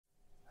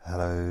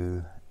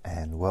Hello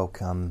and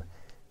welcome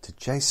to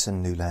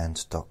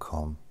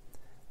jasonnewland.com.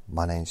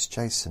 My name's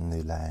Jason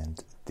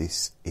Newland.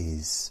 This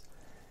is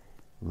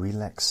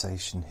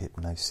relaxation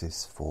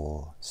hypnosis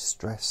for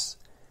stress,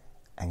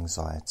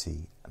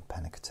 anxiety and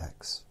panic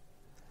attacks.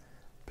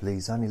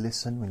 Please only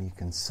listen when you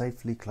can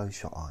safely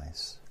close your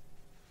eyes.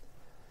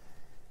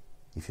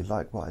 If you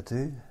like what I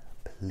do,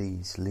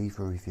 please leave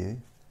a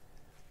review.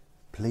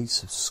 Please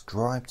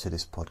subscribe to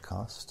this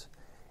podcast.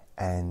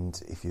 And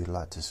if you'd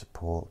like to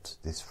support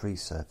this free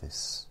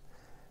service,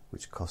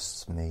 which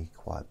costs me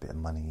quite a bit of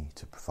money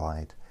to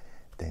provide,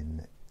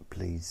 then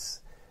please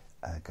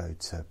go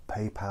to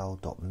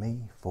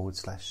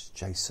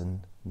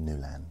paypal.me/Jason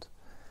Newland,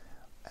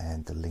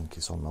 and the link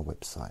is on my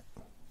website.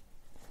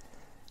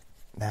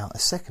 Now, a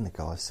second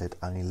ago I said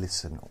only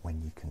listen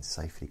when you can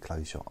safely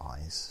close your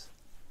eyes.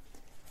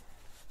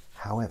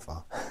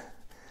 However,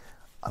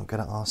 I'm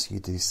going to ask you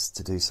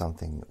to do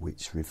something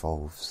which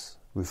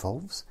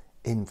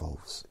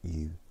involves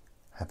you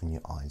having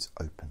your eyes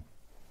open.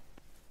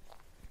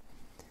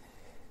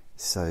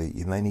 So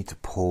you may need to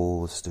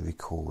pause the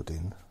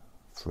recording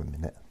for a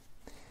minute.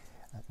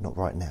 Not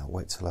right now,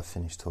 wait till I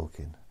finish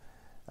talking.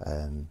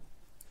 I'm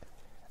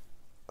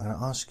going to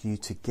ask you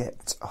to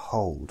get a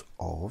hold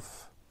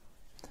of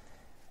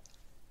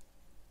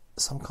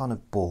some kind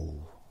of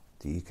ball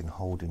that you can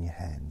hold in your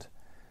hand,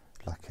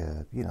 like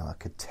a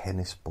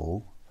tennis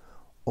ball.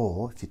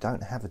 Or if you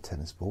don't have a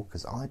tennis ball,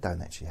 because I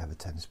don't actually have a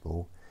tennis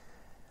ball,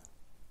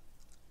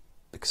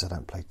 because I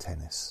don't play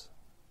tennis.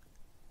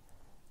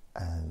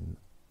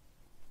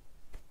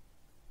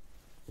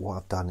 What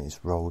I've done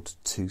is rolled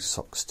two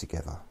socks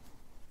together.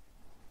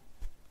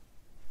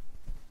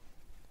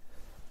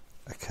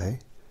 Okay,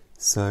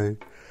 so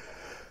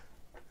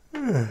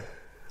I'll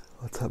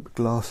take my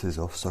glasses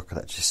off so I can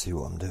actually see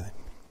what I'm doing.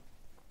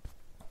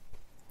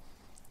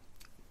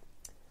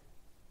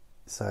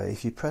 So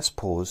if you press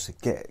pause,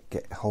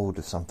 get hold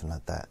of something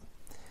like that.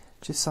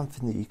 Just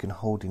something that you can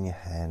hold in your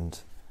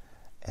hand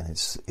and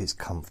it's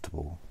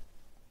comfortable.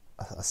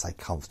 I say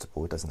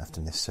comfortable, it doesn't have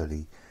to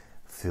necessarily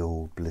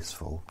feel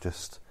blissful,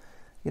 just,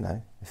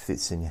 it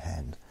fits in your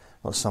hand.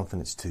 Not something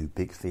that's too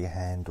big for your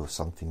hand, or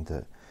something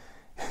that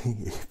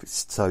if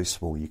it's so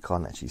small you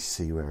can't actually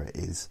see where it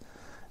is.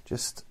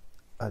 Just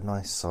a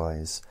nice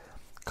size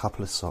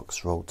couple of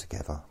socks rolled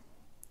together,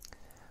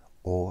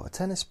 or a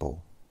tennis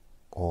ball,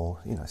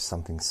 or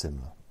something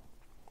similar.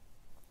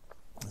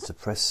 So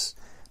press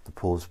the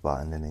pause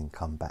button and then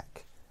come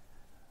back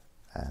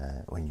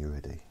when you're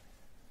ready.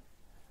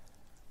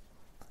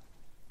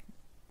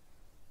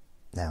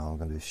 Now I'm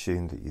going to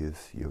assume that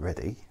you're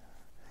ready.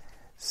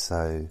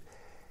 So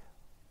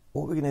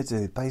what we're going to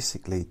do,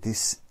 basically,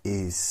 this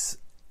is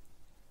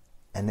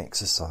an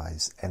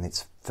exercise, and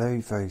it's very,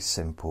 very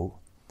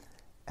simple.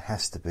 It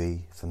has to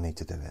be for me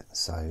to do it.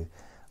 So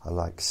I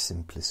like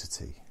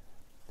simplicity.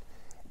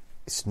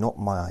 It's not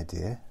my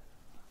idea.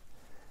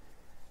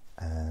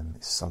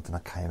 It's something I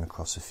came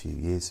across a few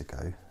years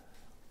ago.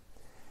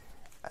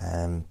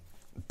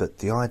 But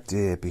the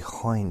idea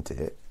behind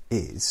it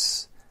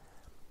is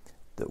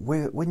that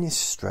when you're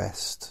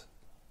stressed,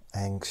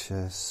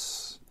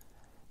 anxious,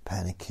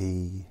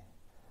 panicky,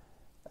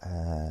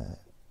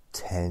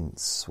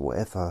 tense,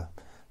 whatever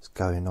is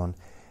going on,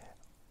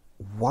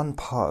 one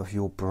part of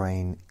your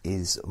brain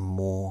is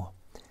more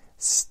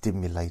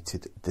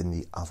stimulated than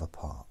the other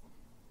part.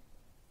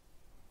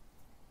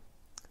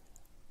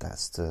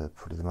 That's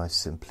probably the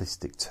most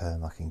simplistic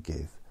term I can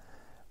give,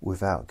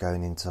 without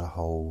going into the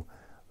whole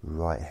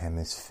right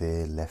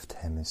hemisphere, left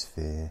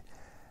hemisphere,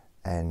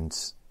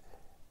 and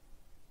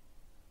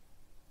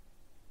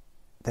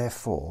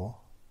therefore,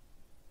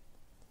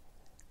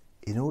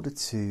 in order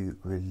to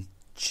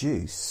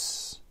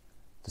reduce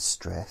the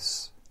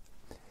stress,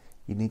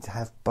 you need to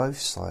have both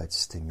sides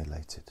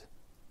stimulated.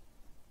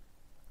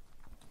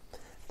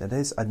 Now,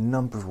 there's a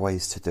number of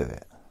ways to do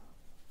it.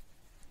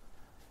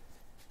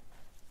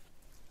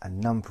 A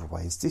number of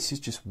ways. This is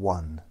just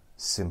one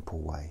simple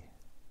way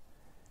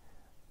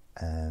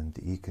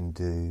that you can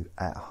do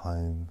at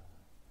home.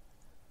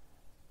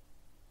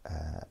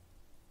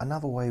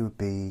 Another way would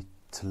be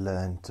to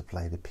learn to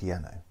play the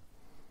piano,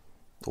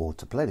 or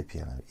to play the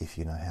piano if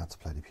you know how to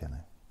play the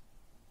piano.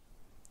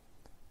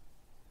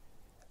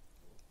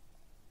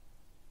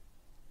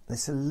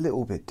 It's a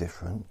little bit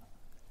different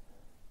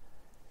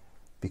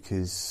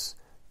because,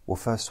 well,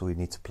 first of all, you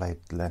need to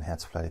learn how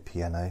to play the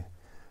piano,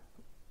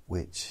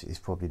 which is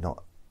probably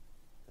not,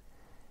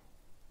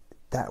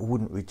 that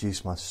wouldn't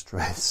reduce my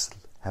stress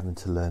having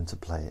to learn to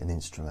play an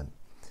instrument,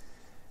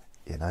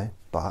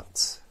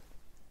 but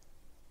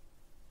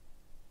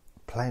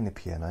playing the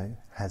piano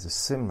has a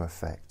similar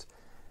effect,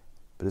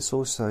 but it's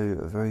also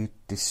a very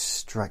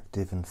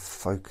distractive and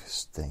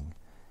focused thing.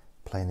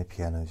 Playing the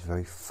piano is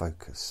very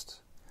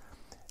focused,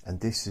 and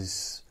this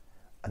is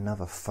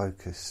another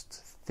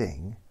focused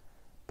thing,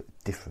 but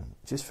different,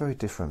 just very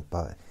different.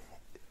 But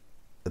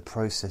the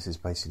process is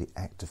basically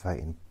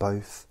activating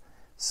both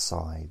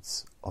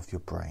sides of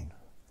your brain,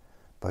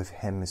 both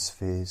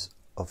hemispheres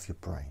of your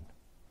brain,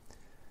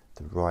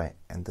 the right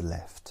and the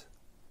left.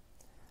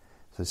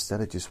 So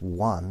instead of just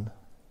one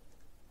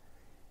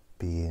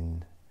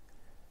being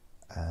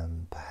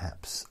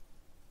perhaps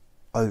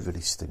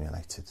overly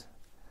stimulated,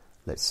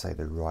 let's say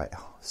the right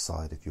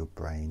side of your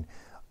brain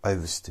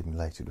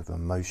overstimulated with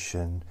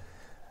emotion,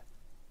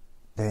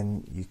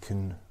 then you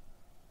can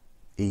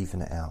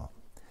even it out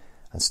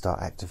and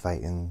start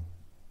activating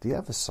the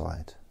other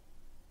side,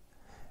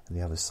 and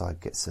the other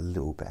side gets a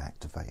little bit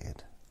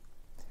activated,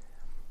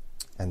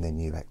 and then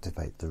you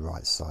activate the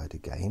right side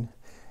again,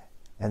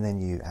 and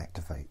then you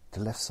activate the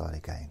left side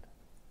again,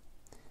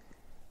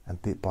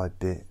 and bit by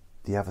bit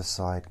the other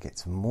side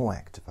gets more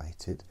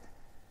activated,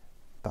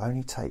 but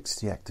only takes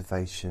the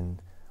activation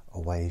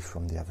away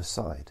from the other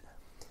side.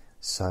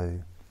 So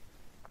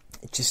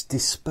it just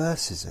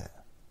disperses it.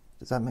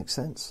 Does that make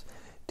sense?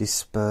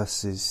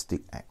 Disperses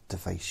the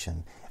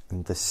activation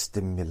and the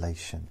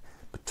stimulation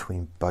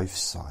between both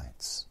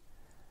sides,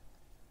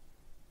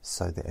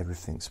 so that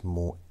everything's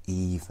more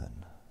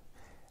even,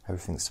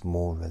 everything's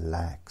more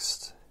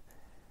relaxed,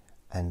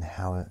 and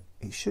how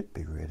it should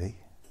be, really,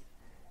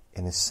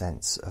 in a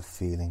sense of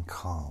feeling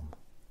calm.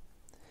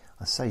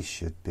 I say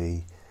should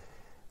be,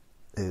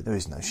 there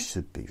is no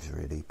should be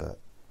really, but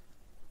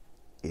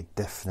it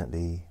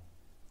definitely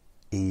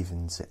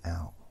evens it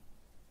out.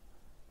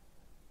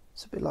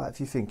 It's a bit like if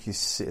you think you're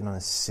sitting on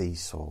a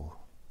seesaw.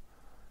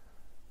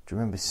 Do you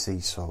remember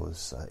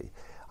seesaws?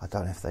 I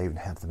don't know if they even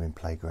have them in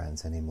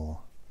playgrounds anymore.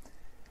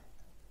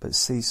 But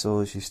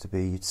seesaws used to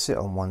be, you'd sit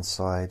on one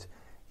side,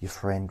 your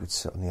friend would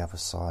sit on the other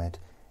side,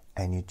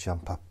 and you'd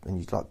jump up and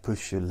you'd like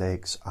push your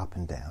legs up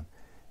and down,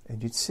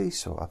 and you'd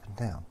seesaw up and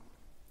down.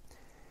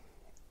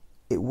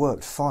 It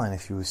worked fine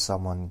if you were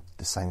someone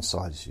the same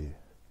size as you.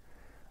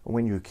 And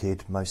when you're a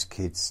kid, most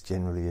kids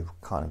generally are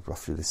kind of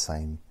roughly the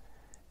same.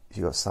 If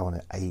you've got someone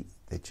at 8,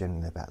 they're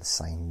generally about the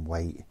same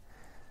weight,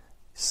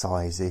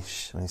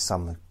 size-ish. I mean,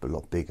 some are a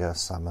lot bigger,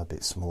 some are a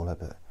bit smaller,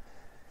 but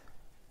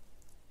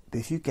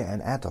if you get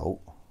an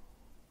adult,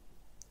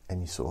 and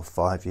you're sort of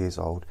 5 years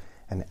old,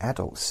 an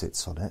adult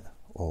sits on it,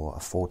 or a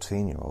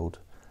 14-year-old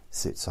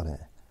sits on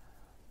it,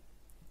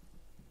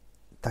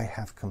 they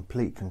have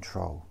complete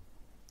control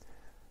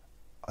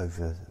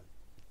over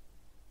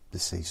the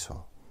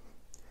seesaw.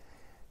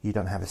 You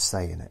don't have a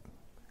say in it.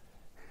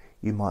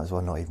 You might as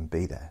well not even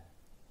be there,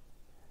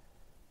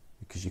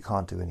 because you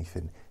can't do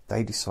anything.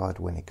 They decide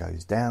when it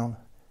goes down,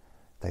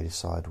 they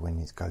decide when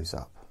it goes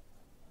up.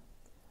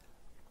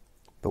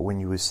 But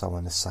when you're with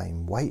someone the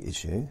same weight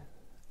as you,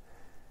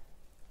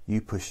 you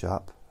push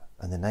up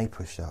and then they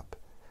push up,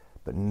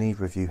 but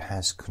neither of you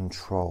has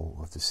control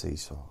of the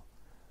seesaw.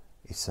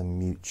 It's a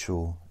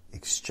mutual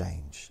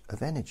exchange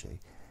of energy.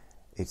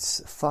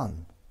 It's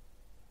fun.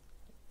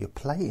 You're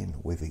playing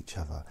with each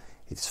other.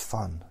 It's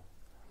fun.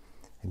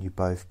 And you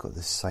both got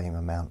the same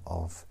amount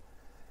of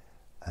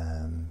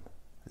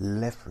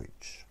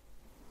leverage.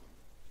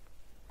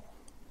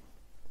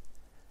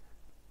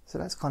 So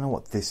that's kind of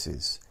what this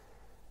is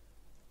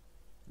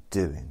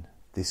doing,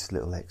 this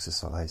little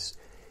exercise.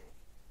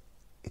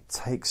 It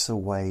takes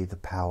away the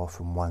power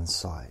from one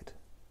side.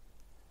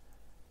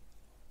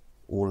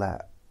 All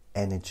that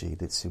energy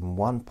that's in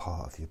one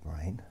part of your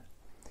brain,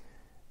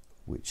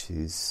 which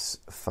is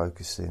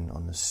focusing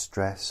on the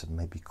stress and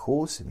maybe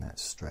causing that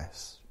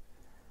stress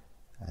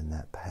and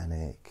that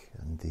panic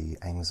and the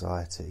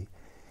anxiety,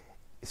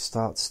 it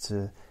starts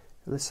to,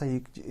 let's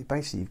say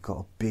basically you've got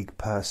a big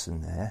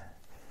person there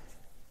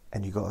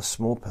and you've got a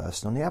small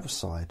person on the other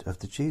side of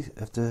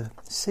the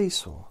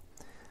seesaw,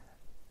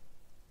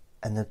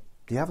 and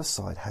the other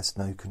side has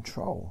no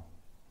control.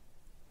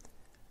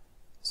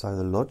 So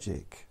the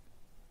logic,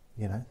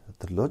 the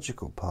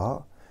logical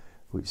part,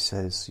 which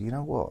says, you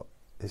know what,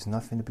 there's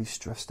nothing to be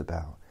stressed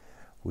about.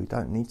 We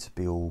don't need to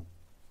be all,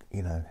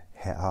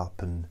 het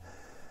up and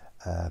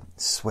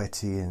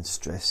sweaty and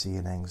stressy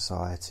and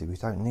anxiety. We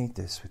don't need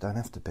this. We don't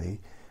have to be,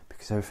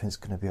 because everything's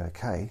going to be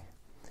okay.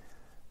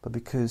 But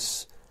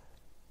because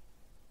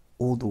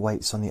all the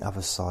weight's on the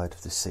other side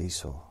of the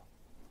seesaw,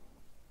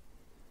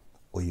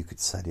 or you could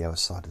say the other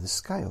side of the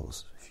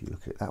scales, if you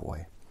look at it that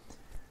way.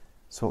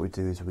 So what we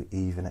do is we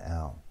even it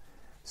out,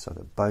 so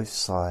that both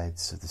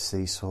sides of the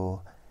seesaw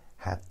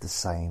have the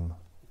same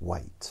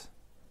weight.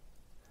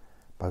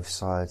 Both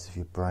sides of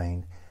your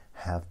brain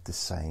have the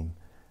same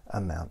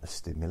amount of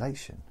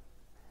stimulation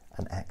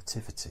and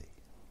activity,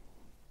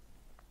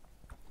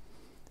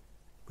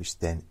 which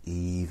then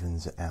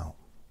evens it out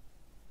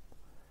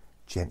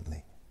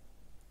gently.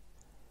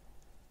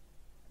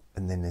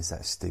 And then there's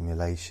that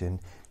stimulation.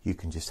 You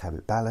can just have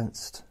it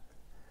balanced,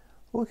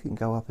 or it can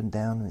go up and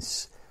down.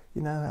 It's,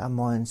 our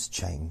minds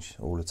change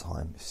all the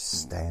time. It's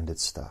standard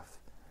stuff.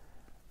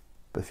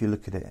 But if you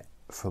look at it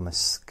from a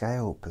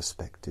scale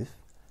perspective,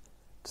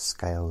 the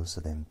scales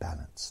are then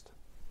balanced.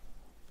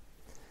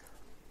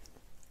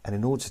 And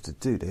in order to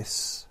do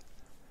this,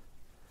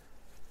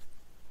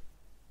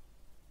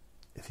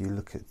 if you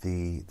look at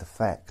the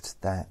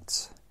fact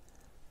that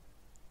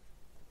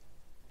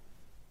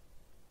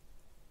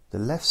the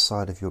left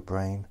side of your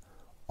brain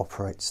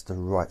operates the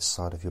right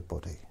side of your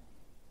body.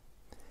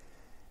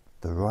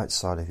 The right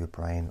side of your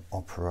brain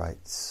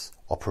operates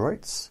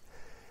operates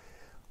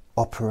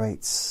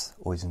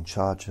or is in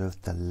charge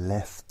of the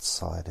left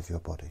side of your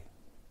body.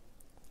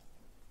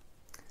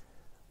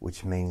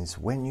 Which means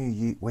when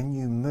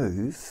you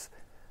move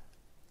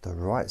the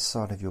right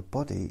side of your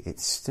body, it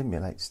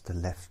stimulates the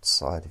left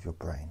side of your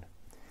brain.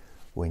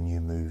 When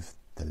you move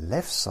the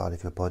left side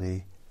of your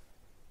body,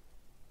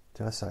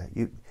 did I say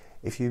you?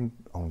 I'm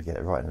going to get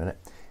it right in a minute.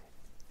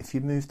 If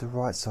you move the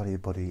right side of your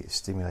body, it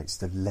stimulates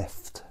the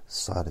left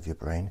side of your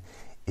brain.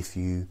 If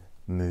you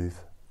move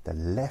the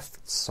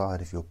left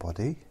side of your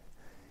body,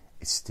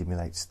 it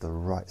stimulates the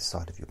right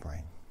side of your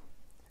brain.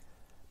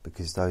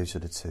 Because those are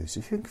the two. So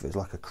if you think of it as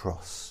like a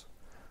crossover.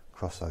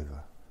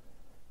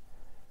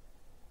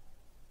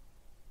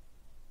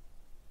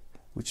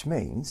 Which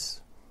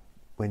means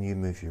when you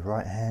move your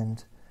right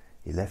hand,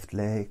 your left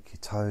leg, your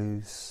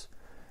toes,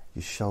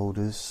 your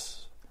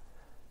shoulders,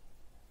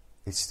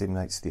 it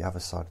stimulates the other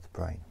side of the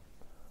brain.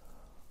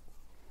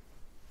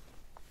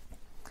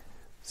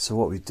 So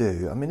what we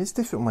do, I mean, there's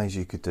different ways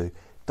you could do.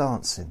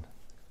 Dancing.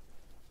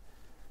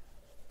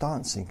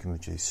 Dancing can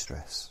reduce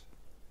stress.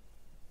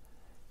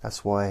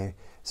 That's why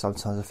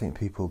sometimes I think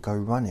people go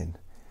running.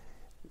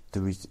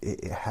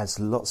 It has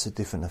lots of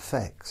different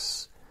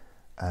effects,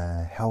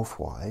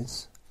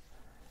 health-wise,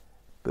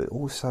 but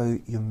also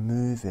you're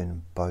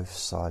moving both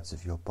sides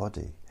of your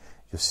body.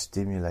 You're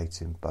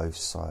stimulating both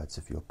sides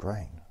of your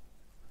brain.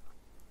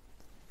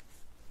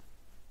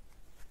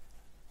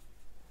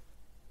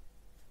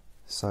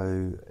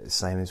 So,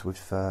 same as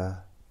with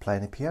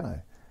playing a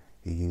piano.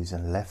 You're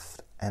using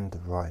left and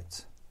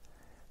right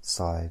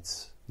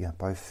sides,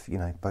 both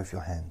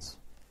your hands.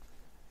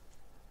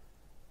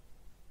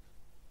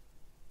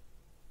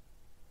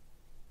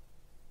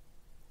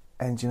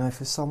 And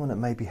for someone that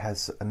maybe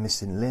has a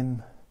missing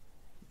limb,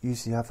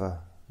 use the other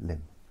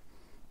limb.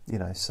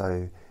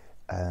 So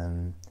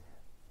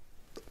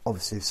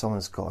obviously if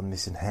someone's got a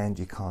missing hand,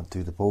 you can't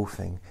do the ball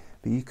thing,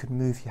 but you can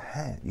move your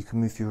hand, you can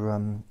move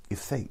your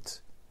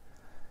feet.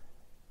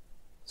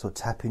 Sort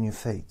of tapping your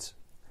feet.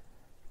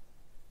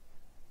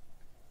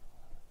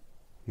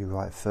 Your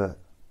right foot,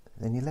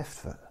 then your left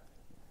foot.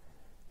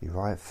 Your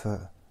right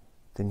foot,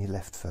 then your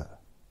left foot.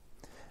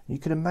 You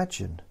can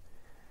imagine.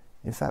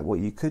 In fact, what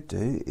you could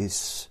do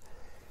is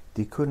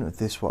the equivalent of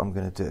this. What I'm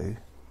going to do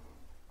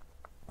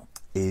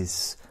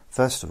is,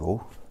 first of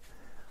all,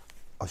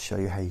 I'll show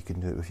you how you can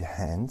do it with your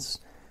hands,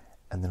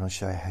 and then I'll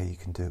show you how you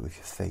can do it with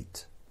your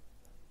feet.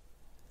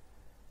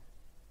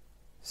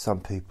 Some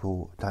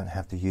people don't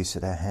have the use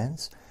of their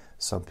hands.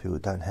 Some people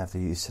don't have the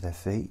use of their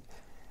feet.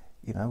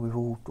 We're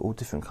all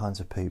different kinds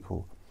of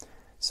people.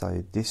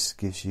 So this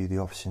gives you the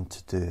option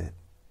to do it,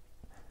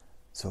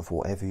 sort of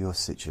whatever your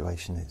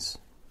situation is.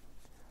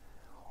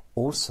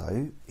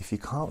 Also, if you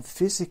can't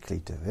physically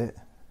do it,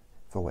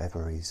 for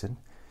whatever reason,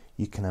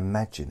 you can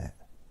imagine it.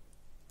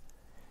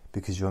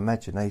 Because your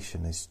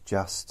imagination is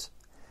just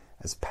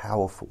as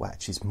powerful,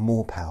 actually it's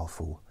more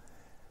powerful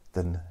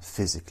than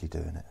physically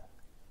doing it.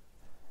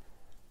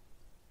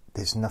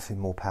 There's nothing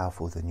more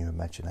powerful than your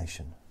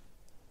imagination.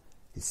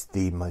 It's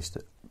the most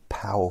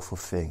powerful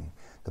thing,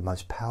 the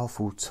most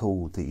powerful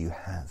tool that you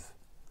have.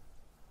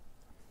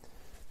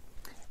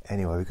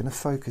 Anyway, we're going to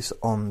focus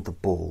on the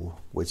ball,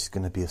 which is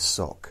going to be a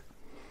sock.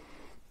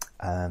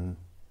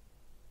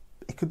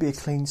 It could be a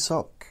clean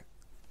sock.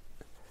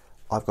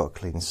 I've got a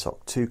clean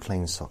sock, 2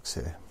 clean socks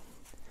here.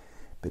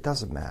 But it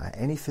doesn't matter.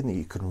 Anything that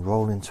you can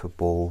roll into a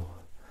ball,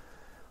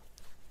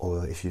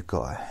 or if you've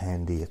got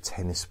a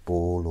tennis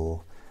ball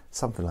or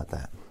something like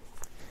that.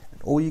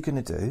 And all you're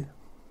going to do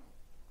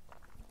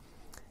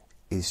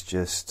is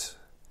just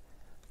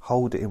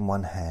hold it in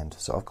one hand.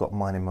 So I've got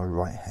mine in my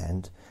right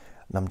hand,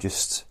 and I'm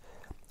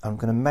going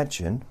to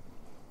imagine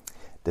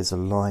there's a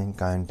line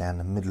going down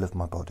the middle of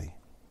my body,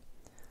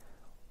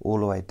 all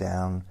the way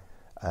down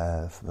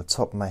from the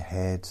top of my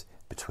head,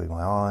 between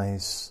my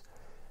eyes,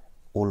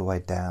 all the way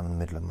down the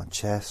middle of my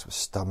chest, my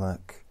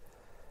stomach,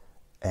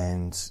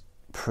 and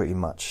pretty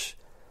much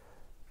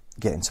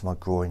getting to my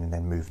groin and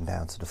then moving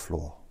down to the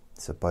floor.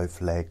 So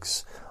both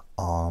legs,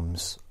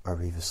 arms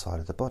are either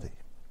side of the body,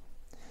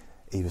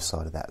 either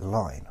side of that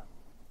line.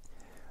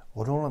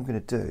 What all I'm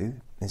going to do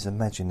is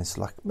imagine it's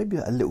like maybe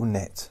a little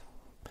net,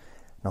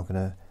 and I'm going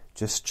to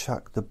just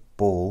chuck the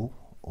ball,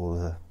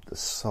 or the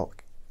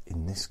sock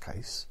in this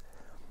case,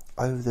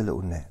 over the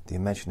little net, the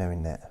imaginary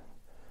net,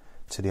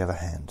 to the other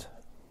hand,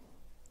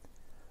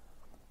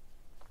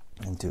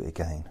 and do it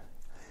again.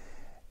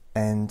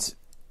 And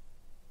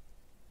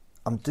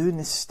I'm doing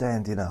this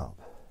standing up,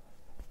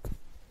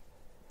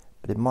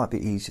 but it might be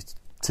easier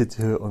to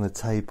do it on a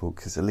table,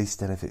 because at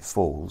least then if it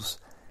falls,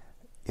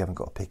 you haven't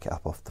got to pick it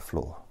up off the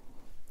floor.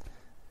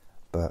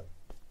 But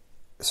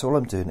that's all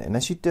I'm doing. And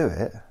as you do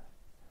it,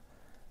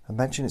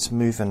 imagine it's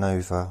moving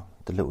over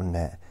the little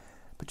net,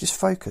 but just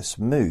focus,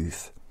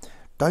 move.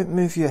 Don't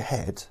move your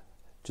head,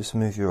 just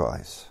move your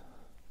eyes.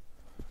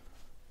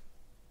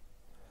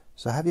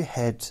 So have your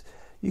head,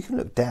 you can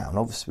look down,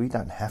 obviously we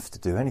don't have to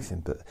do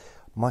anything, but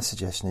my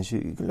suggestion is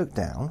you can look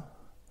down,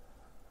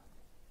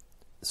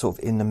 sort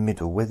of in the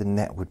middle where the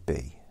net would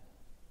be.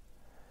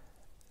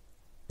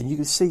 And you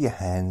can see your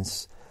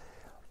hands,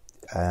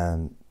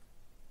 you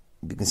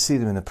can see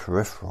them in the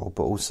peripheral,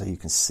 but also you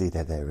can see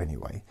they're there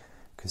anyway,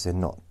 because they're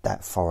not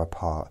that far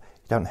apart.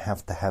 You don't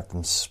have to have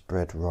them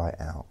spread right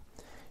out.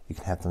 You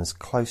can have them as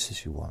close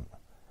as you want,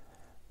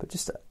 but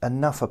just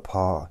enough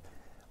apart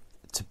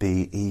to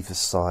be either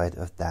side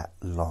of that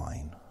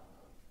line.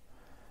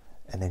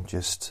 And then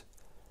just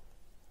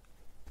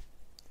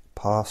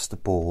pass the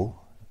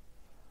ball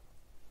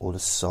or the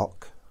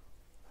sock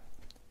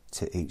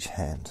to each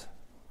hand.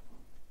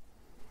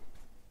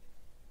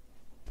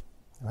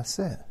 And that's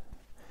it.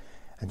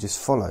 And just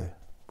follow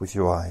with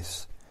your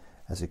eyes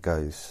as it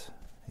goes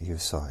either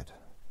side.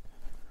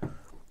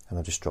 And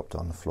I just dropped it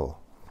on the floor.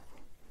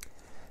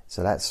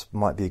 So that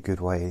might be a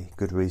good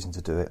reason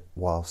to do it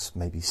whilst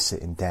maybe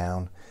sitting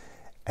down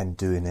and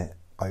doing it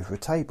over a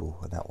table,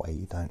 and that way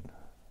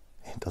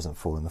it doesn't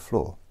fall on the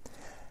floor.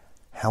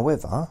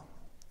 However,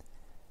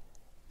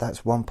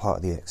 that's one part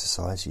of the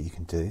exercise that you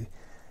can do.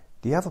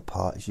 The other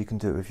part is you can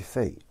do it with your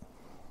feet.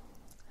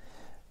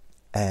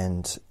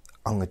 And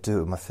I'm going to do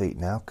it with my feet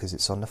now because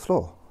it's on the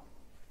floor.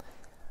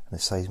 And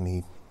it saves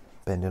me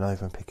bending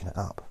over and picking it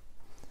up.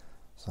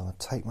 So I'm going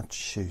to take my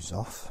shoes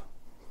off.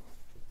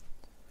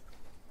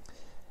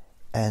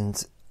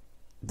 And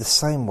the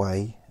same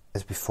way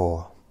as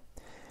before,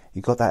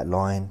 you got that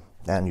line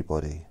down your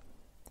body.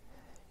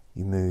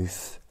 You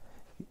move,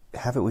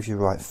 have it with your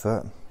right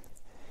foot.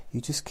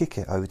 You just kick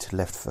it over to the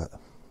left foot.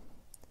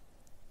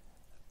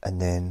 And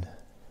then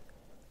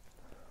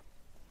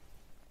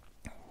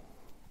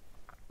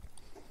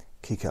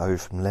kick it over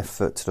from left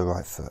foot to the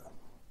right foot.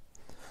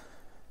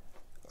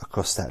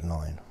 Across that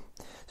line.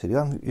 So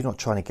you're not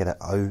trying to get it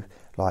over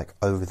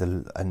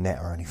a net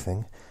or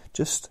anything.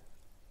 Just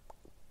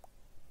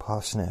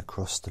passing it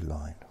across the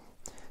line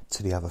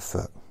to the other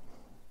foot.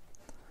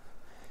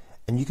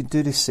 And you can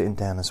do this sitting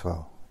down as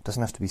well. It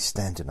doesn't have to be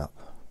standing up.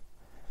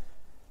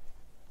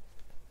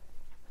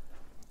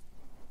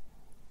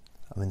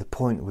 I mean, the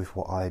point with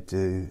what I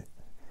do,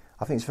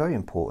 I think it's very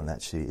important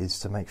actually, is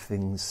to make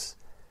things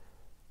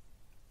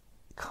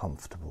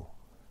comfortable.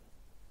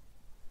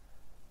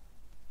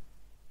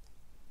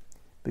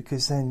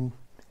 Because then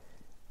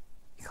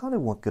you're kind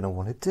of going to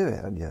want to do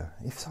it, aren't you?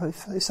 If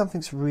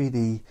something's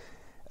really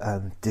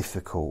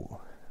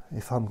difficult,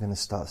 if I'm going to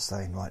start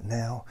saying right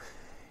now,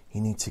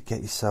 you need to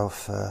get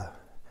yourself a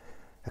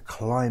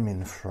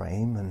climbing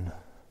frame and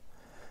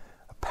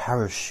a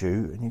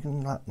parachute, and you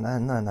can like,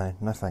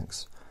 no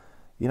thanks.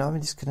 You know,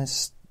 I'm just going to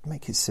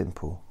make it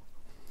simple.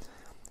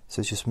 So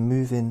it's just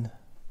moving,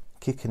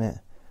 kicking it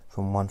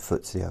from one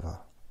foot to the other,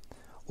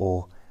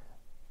 or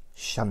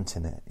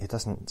shunting it.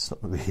 It's not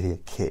really a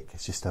kick,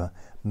 it's just a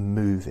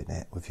moving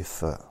it with your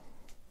foot.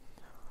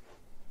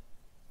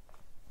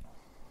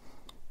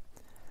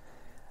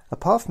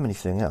 Apart from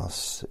anything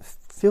else, it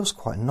feels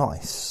quite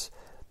nice,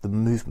 the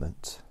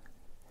movement.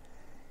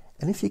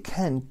 And if you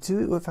can, do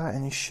it without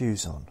any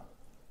shoes on.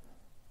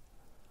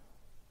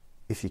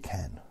 If you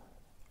can.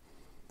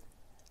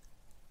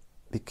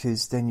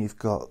 Because then you've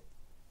got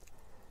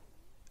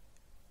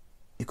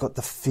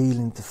the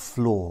feeling of the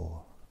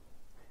floor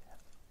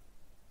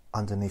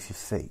underneath your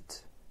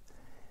feet,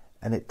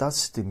 and it does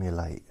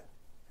stimulate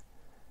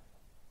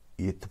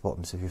the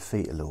bottoms of your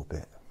feet a little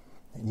bit,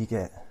 and you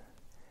get,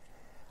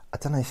 I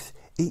don't know if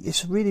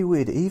it's really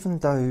weird, even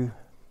though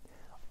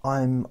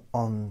I'm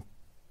on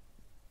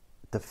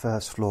the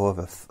first floor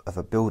of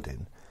a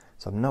building,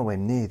 so I'm nowhere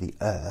near the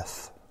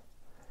earth,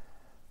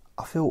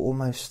 I feel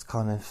almost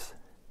kind of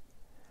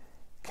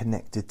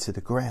connected to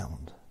the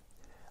ground.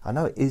 I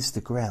know it is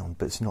the ground,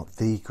 but it's not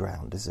the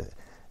ground, is it?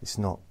 It's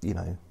not,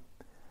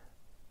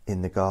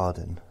 in the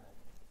garden.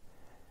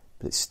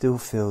 But it still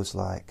feels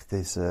like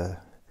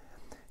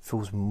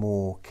feels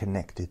more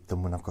connected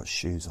than when I've got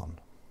shoes on.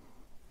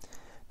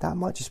 That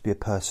might just be a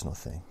personal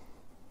thing.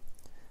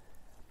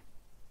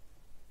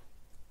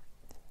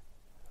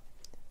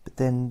 But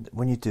then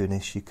when you're doing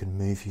this, you can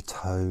move your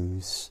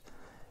toes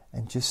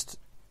and just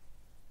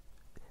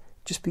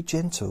be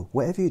gentle.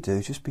 Whatever you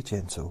do, just be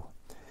gentle.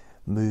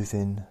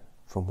 Moving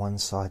from one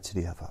side to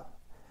the other.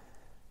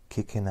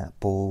 Kicking that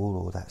ball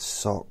or that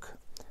sock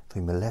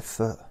from the left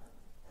foot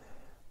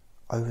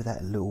over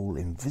that little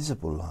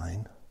invisible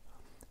line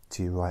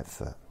to your right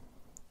foot.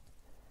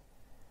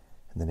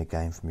 And then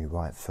again from your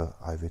right foot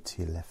over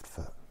to your left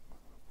foot.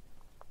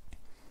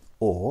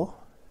 Or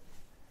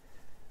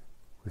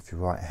with your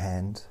right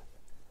hand,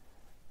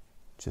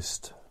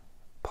 just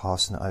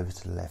passing it over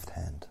to the left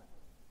hand.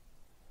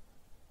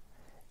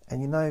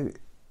 And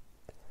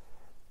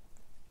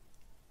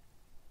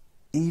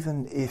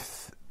even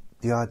if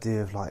the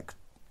idea of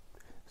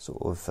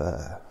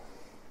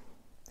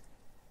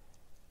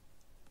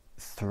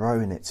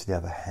throwing it to the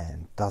other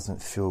hand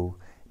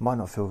might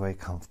not feel very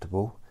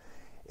comfortable,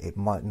 it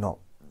might not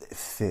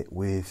fit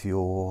with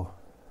your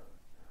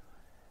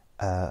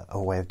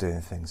a way of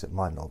doing things, it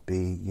might not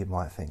be, you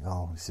might think,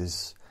 oh, this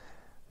is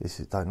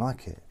don't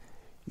like it.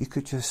 You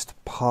could just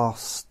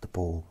pass the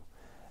ball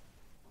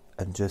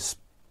and just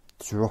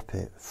drop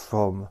it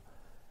from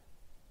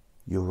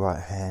your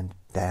right hand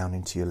down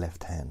into your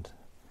left hand,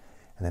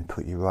 and then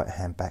put your right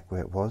hand back where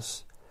it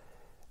was,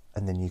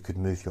 and then you could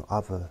move your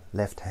other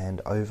left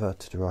hand over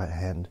to the right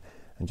hand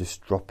and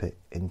just drop it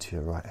into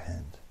your right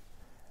hand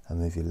and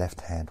move your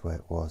left hand where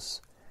it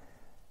was.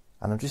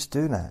 And I'm just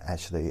doing that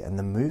actually, and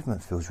the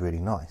movement feels really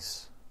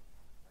nice.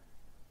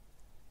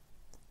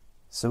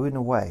 So in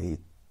a way,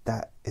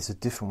 that is a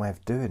different way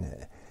of doing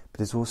it, but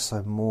there's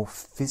also more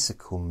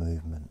physical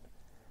movement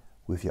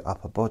with your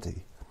upper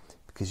body.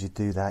 Because you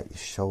do that, your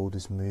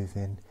shoulders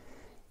moving,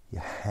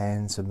 your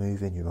hands are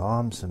moving, your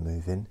arms are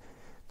moving,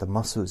 the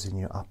muscles in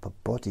your upper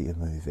body are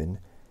moving,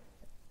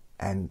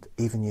 and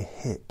even your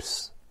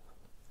hips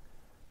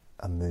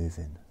are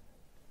moving.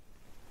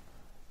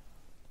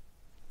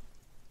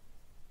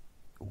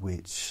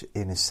 Which,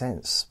 in a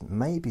sense,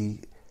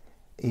 maybe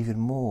even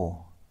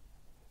more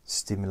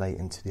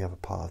stimulating to the other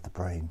part of the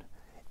brain,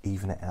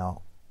 even it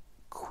out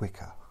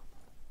quicker.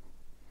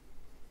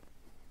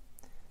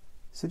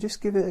 So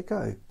just give it a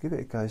go. Give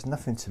it a go. There's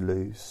nothing to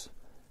lose.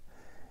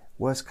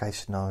 Worst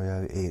case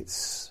scenario,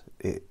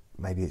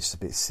 maybe it's a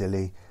bit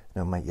silly and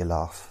it'll make you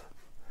laugh,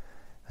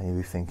 and you'll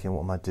be thinking,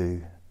 what am I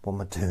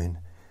doing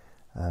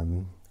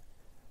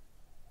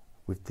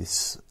with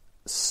this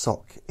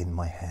sock in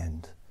my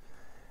hand?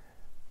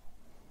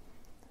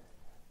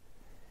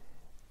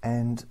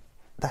 And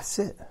that's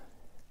it.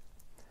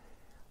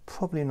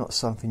 Probably not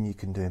something you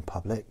can do in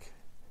public.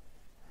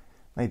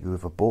 Maybe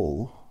with a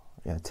ball,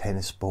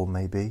 tennis ball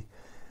maybe.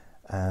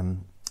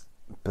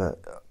 But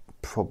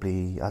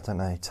probably, I don't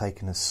know,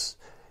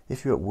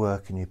 if you're at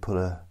work and you pull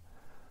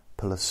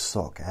a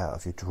sock out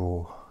of your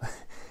drawer,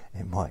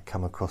 it might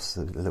come across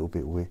a little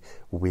bit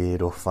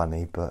weird or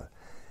funny, but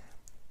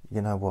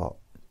you know what?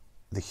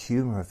 The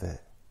humour of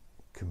it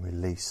can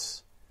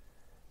release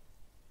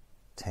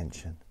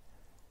tension.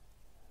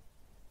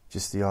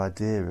 Just the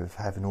idea of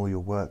having all your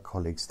work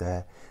colleagues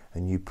there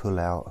and you pull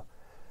out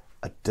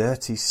a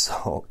dirty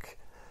sock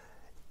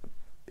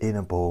in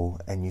a ball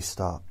and you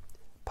start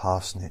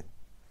passing it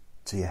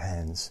to your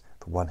hands,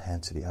 from one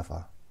hand to the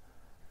other.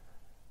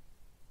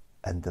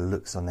 And the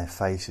looks on their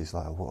faces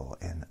like,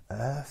 what on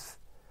earth?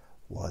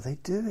 What are they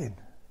doing?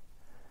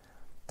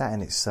 That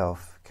in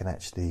itself can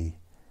actually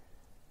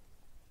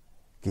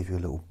give you a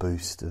little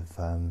boost of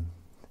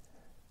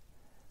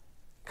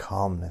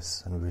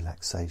calmness and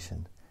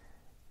relaxation.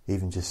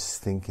 Even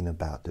just thinking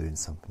about doing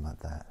something like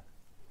that.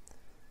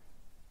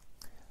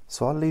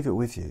 So I'll leave it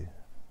with you.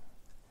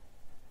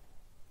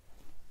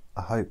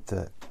 I hope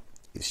that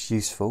it's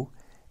useful,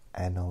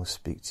 and I'll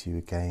speak to you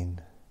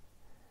again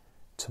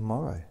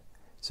tomorrow.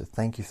 So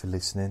thank you for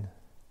listening.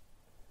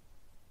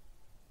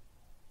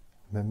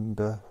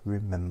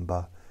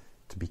 Remember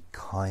to be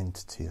kind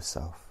to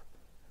yourself,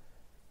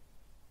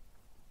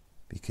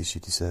 because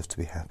you deserve to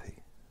be happy.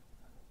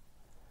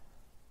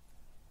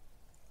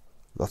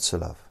 Lots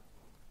of love.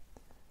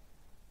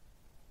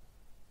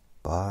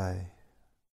 Bye.